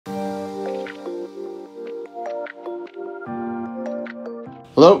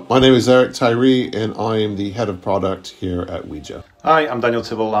Hello, my name is Tyree and I am the head of product here at Wejo. Hi, I'm Daniel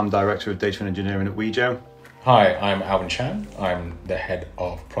Tibble. I'm Director of Data and Engineering at Wejo. Hi, I'm Alvin. I'm the head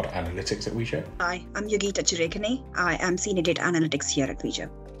of product analytics at Wejo. Hi, I'm Yogeeta Chirekhani. I am Senior Data Analytics here at Wejo.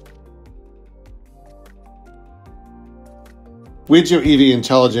 Wejo EV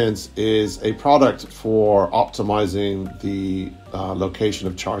Intelligence is a product for optimizing the location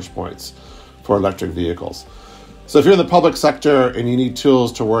of charge points for electric vehicles. So if you're in the public sector and you need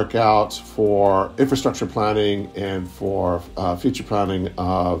tools to work out for infrastructure planning and for future planning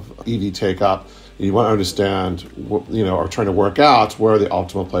of EV take-up, you want to understand, or trying to work out where are the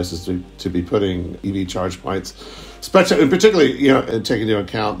optimal places to be putting EV charge points, especially, and particularly, taking into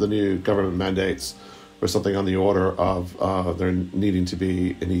account the new government mandates or something on the order of there needing to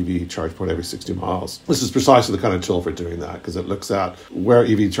be an EV charge point every 60 miles. This is precisely the kind of tool for doing that, because it looks at where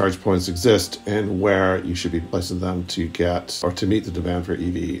EV charge points exist and where you should be placing them to get or to meet the demand for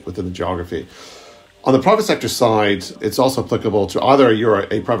EV within the geography. On the private sector side, it's also applicable to either you're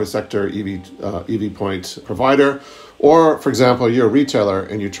a private sector EV point provider, or, for example, you're a retailer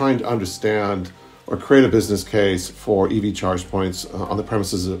and you're trying to understand or create a business case for EV charge points on the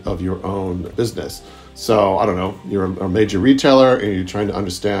premises of your own business. So, I don't know, you're a major retailer and you're trying to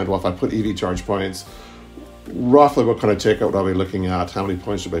understand, well, if I put EV charge points, roughly what kind of takeout are we looking at? How many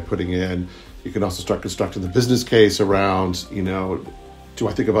points should I be putting in? You can also start constructing the business case around, do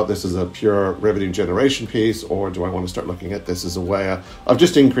I think about this as a pure revenue generation piece, or do I want to start looking at this as a way of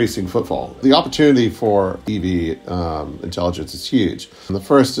just increasing footfall? The opportunity for EV intelligence is huge. And the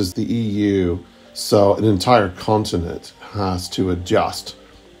first is the EU. So an entire continent has to adjust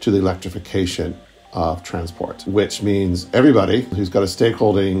to the electrification of transport, which means everybody who's got a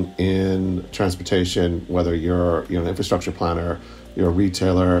stakeholding in transportation, whether you're an infrastructure planner, you're a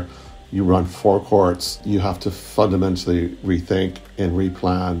retailer, you run forecourts, you have to fundamentally rethink and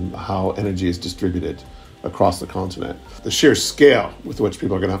replan how energy is distributed across the continent. The sheer scale with which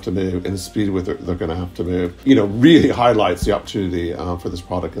people are going to have to move and the speed with which they're going to have to move, really highlights the opportunity for this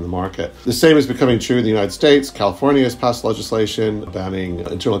product in the market. The same is becoming true in the United States. California has passed legislation banning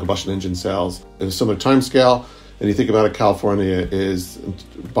internal combustion engine sales in a similar timescale. And you think about it, California is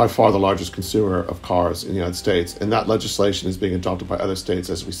by far the largest consumer of cars in the United States. And that legislation is being adopted by other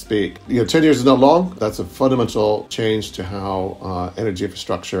states as we speak. 10 years is not long. That's a fundamental change to how energy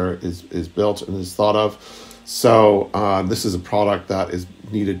infrastructure is built and is thought of. So this is a product that is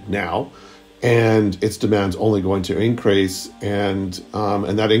needed now. And its demand's only going to increase. And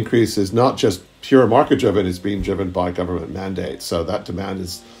that increase is not just pure market driven, it's being driven by government mandates. So that demand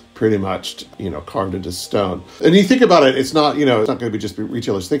is pretty much, carved into stone. And you think about it, it's not going to be just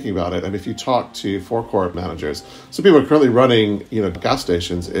retailers thinking about it. And if you talk to forecourt managers, some people are currently running, gas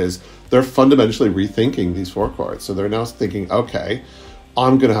stations, they're fundamentally rethinking these forecourts. So they're now thinking, okay,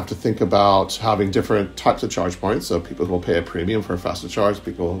 I'm going to have to think about having different types of charge points. So people who will pay a premium for a faster charge,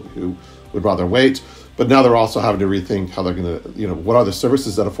 people who would rather wait. But now they're also having to rethink how they're going to, what are the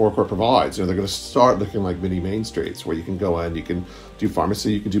services that a forecourt provides? They're going to start looking like mini main streets where you can go in, you can do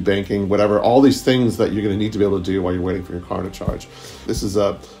pharmacy, you can do banking, whatever, all these things that you're going to need to be able to do while you're waiting for your car to charge. This is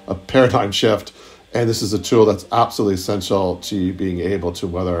a paradigm shift, and this is a tool that's absolutely essential to being able to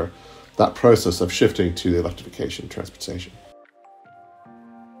weather that process of shifting to the electrification of transportation.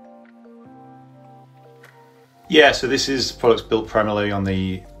 Yeah, so this is products built primarily on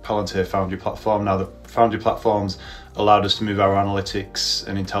the Palantir Foundry platform. Now, the Foundry platforms allowed us to move our analytics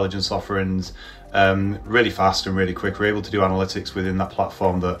and intelligence offerings really fast and really quick. We're able to do analytics within that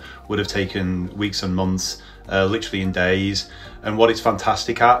platform that would have taken weeks and months, literally in days. And what it's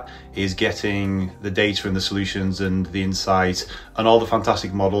fantastic at is getting the data and the solutions and the insight and all the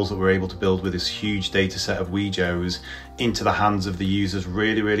fantastic models that we're able to build with this huge data set of Wejos into the hands of the users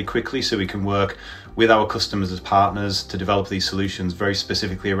really, really quickly, so we can work with our customers as partners to develop these solutions very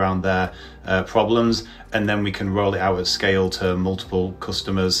specifically around their problems, and then we can roll it out at scale to multiple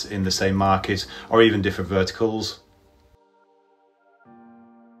customers in the same market or even different verticals.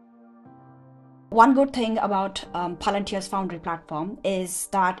 One good thing about Palantir's Foundry platform is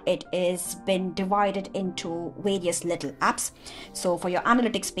that it is been divided into various little apps. So for your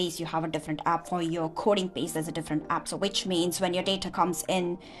analytics space, you have a different app. For your coding piece, there's a different app. So which means when your data comes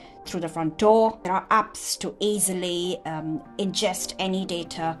in through the front door, there are apps to easily ingest any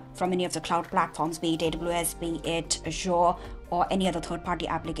data from any of the cloud platforms, be it AWS, be it Azure, or any other third-party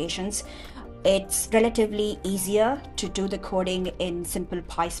applications. It's relatively easier to do the coding in simple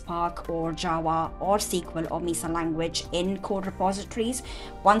PySpark or Java or SQL or Mesa language in code repositories.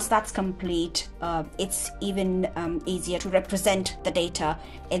 Once that's complete, it's even easier to represent the data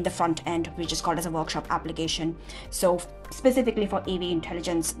in the front end, which is called as a workshop application. So Specifically for EV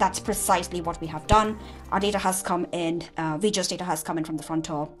Intelligence, that's precisely what we have done. Our data has come in, Wejo's data has come in from the front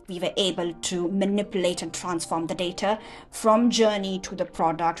door. We were able to manipulate and transform the data from journey to the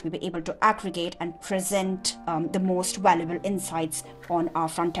product. We were able to aggregate and present the most valuable insights on our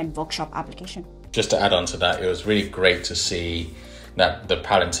front-end workshop application. Just to add on to that, it was really great to see that the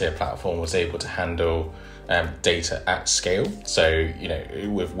Palantir platform was able to handle data at scale. So,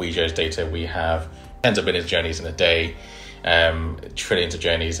 with Wejo's data, we have tens of billions of journeys in a day, trillions of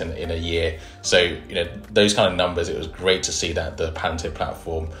journeys in a year. So, those kind of numbers, it was great to see that the Palantir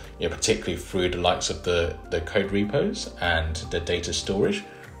platform, particularly through the likes of the code repos and the data storage,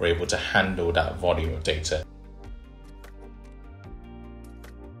 were able to handle that volume of data.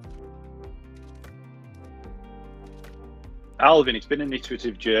 Alvin, it's been an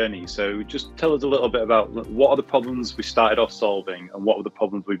iterative journey, so just tell us a little bit about what are the problems we started off solving and what are the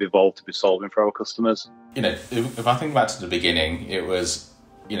problems we've evolved to be solving for our customers? If I think back to the beginning, it was,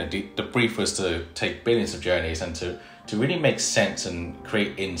 the brief was to take billions of journeys and to really make sense and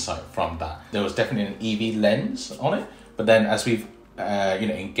create insight from that. There was definitely an EV lens on it, but then as we've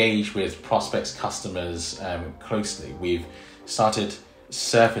engaged with prospects, customers closely, we've started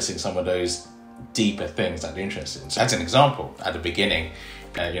surfacing some of those deeper things that they're interested in. So as an example, at the beginning,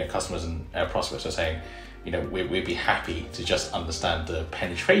 customers and prospects are saying, we'd be happy to just understand the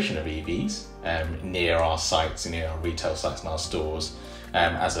penetration of EVs near our sites, near our retail sites and our stores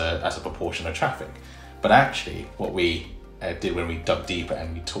as a proportion of traffic. But actually, what we did when we dug deeper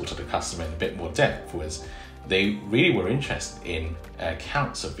and we talked to the customer in a bit more depth was they really were interested in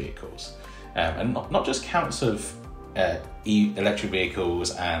counts of vehicles, and not just counts of electric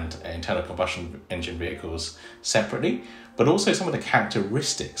vehicles and internal combustion engine vehicles separately, but also some of the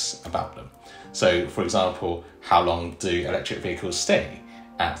characteristics about them. So, for example, how long do electric vehicles stay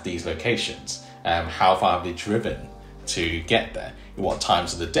at these locations? How far have they driven to get there? What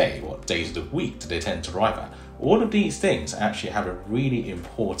times of the day, what days of the week do they tend to arrive at? All of these things actually have a really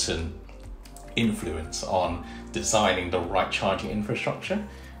important influence on designing the right charging infrastructure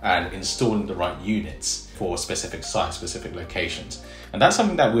and installing the right units for specific sites, specific locations. And that's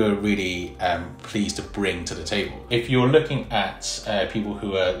something that we were really pleased to bring to the table. If you're looking at people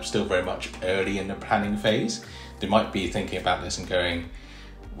who are still very much early in the planning phase, they might be thinking about this and going,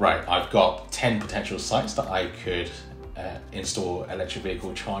 right, I've got 10 potential sites that I could install electric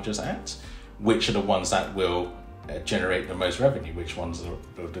vehicle chargers at. Which are the ones that will generate the most revenue? Which ones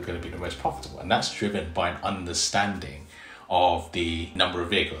are going to be the most profitable? And that's driven by an understanding of the number of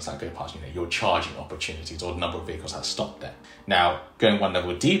vehicles that go past, your charging opportunities, or the number of vehicles that stop there. Now, going one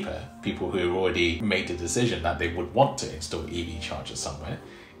level deeper, people who have already made the decision that they would want to install EV chargers somewhere,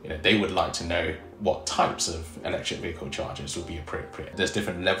 they would like to know what types of electric vehicle chargers would be appropriate. There's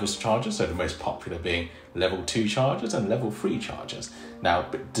different levels of chargers, so the most popular being level 2 chargers and level 3 chargers.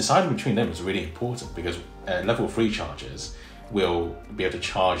 Now, deciding between them is really important because level 3 chargers will be able to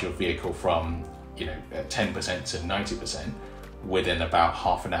charge your vehicle from 10% to 90% within about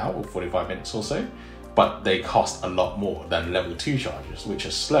half an hour or 45 minutes or so, but they cost a lot more than level 2 chargers, which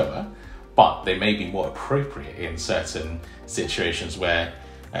are slower, but they may be more appropriate in certain situations where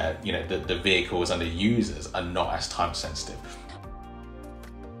the vehicles and the users are not as time sensitive.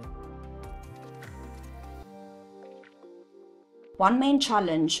 One main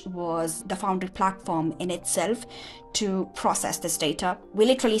challenge was the Foundry platform in itself to process this data. We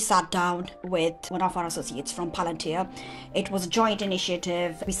literally sat down with one of our associates from Palantir. It was a joint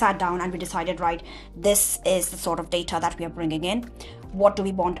initiative. We sat down and we decided, right, this is the sort of data that we are bringing in. What do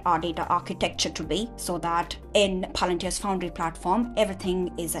we want our data architecture to be, so that in Palantir's Foundry platform,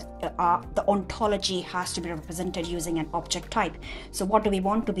 everything is the ontology has to be represented using an object type. So what do we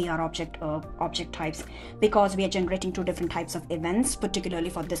want to be our object types? Because we are generating 2 different types of events, particularly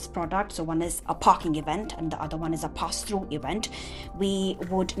for this product. So one is a parking event and the other one is a pass-through event. We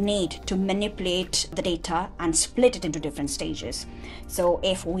would need to manipulate the data and split it into different stages. So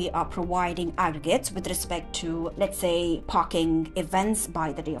if we are providing aggregates with respect to, let's say, parking events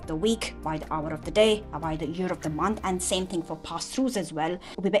by the day of the week, by the hour of the day, or by the year of the month, and same thing for pass-throughs as well,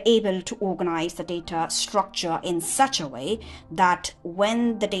 we were able to organize the data structure in such a way that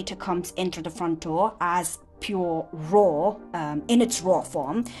when the data comes into the front door as pure raw, in its raw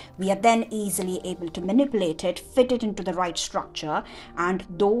form, we are then easily able to manipulate it, fit it into the right structure, and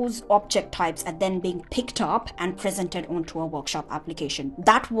those object types are then being picked up and presented onto a workshop application.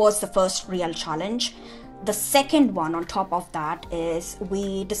 That was the first real challenge. The second one on top of that is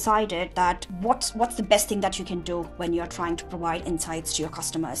we decided that what's the best thing that you can do when you're trying to provide insights to your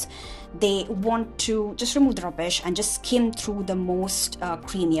customers. They want to just remove the rubbish and just skim through the most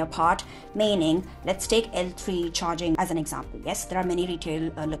creamier part, meaning let's take L3 charging as an example. Yes, there are many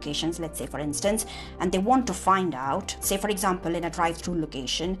retail locations, let's say for instance, and they want to find out, say for example in a drive-through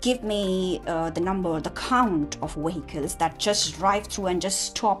location, give me the count of vehicles that just drive through and just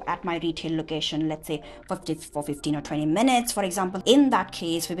stop at my retail location, let's say for 15 or 20 minutes, for example. In that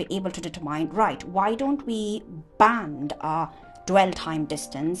case, we were able to determine, right, why don't we band our dwell time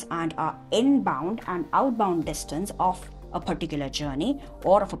distance and our inbound and outbound distance of a particular journey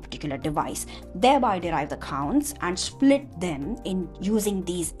or of a particular device, thereby derive the counts and split them in using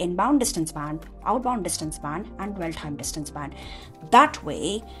these inbound distance band, outbound distance band, and dwell time distance band. That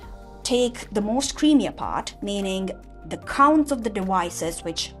way, take the most creamier part, meaning the counts of the devices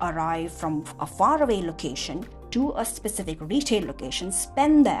which arrive from a faraway location to a specific retail location,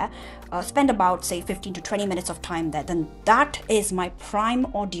 spend about say 15 to 20 minutes of time there, then that is my prime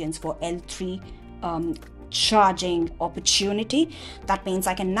audience for L3 charging opportunity. That means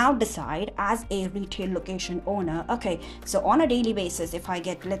I can now decide as a retail location owner, okay, so on a daily basis, if I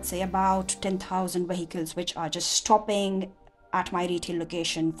get, let's say, about 10,000 vehicles which are just stopping at my retail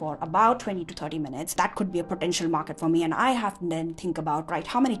location for about 20 to 30 minutes, that could be a potential market for me. And I have to then think about, right,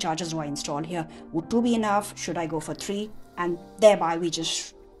 how many chargers do I install here? Would 2 be enough? Should I go for 3? And thereby we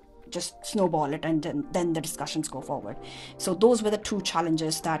just snowball it, and then the discussions go forward. So those were the 2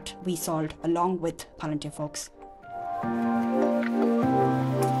 challenges that we solved along with Palantir folks.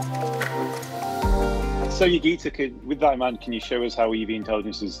 So Yogeeta, with that in mind, can you show us how EV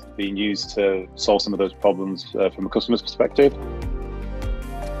Intelligence is being used to solve some of those problems from a customer's perspective?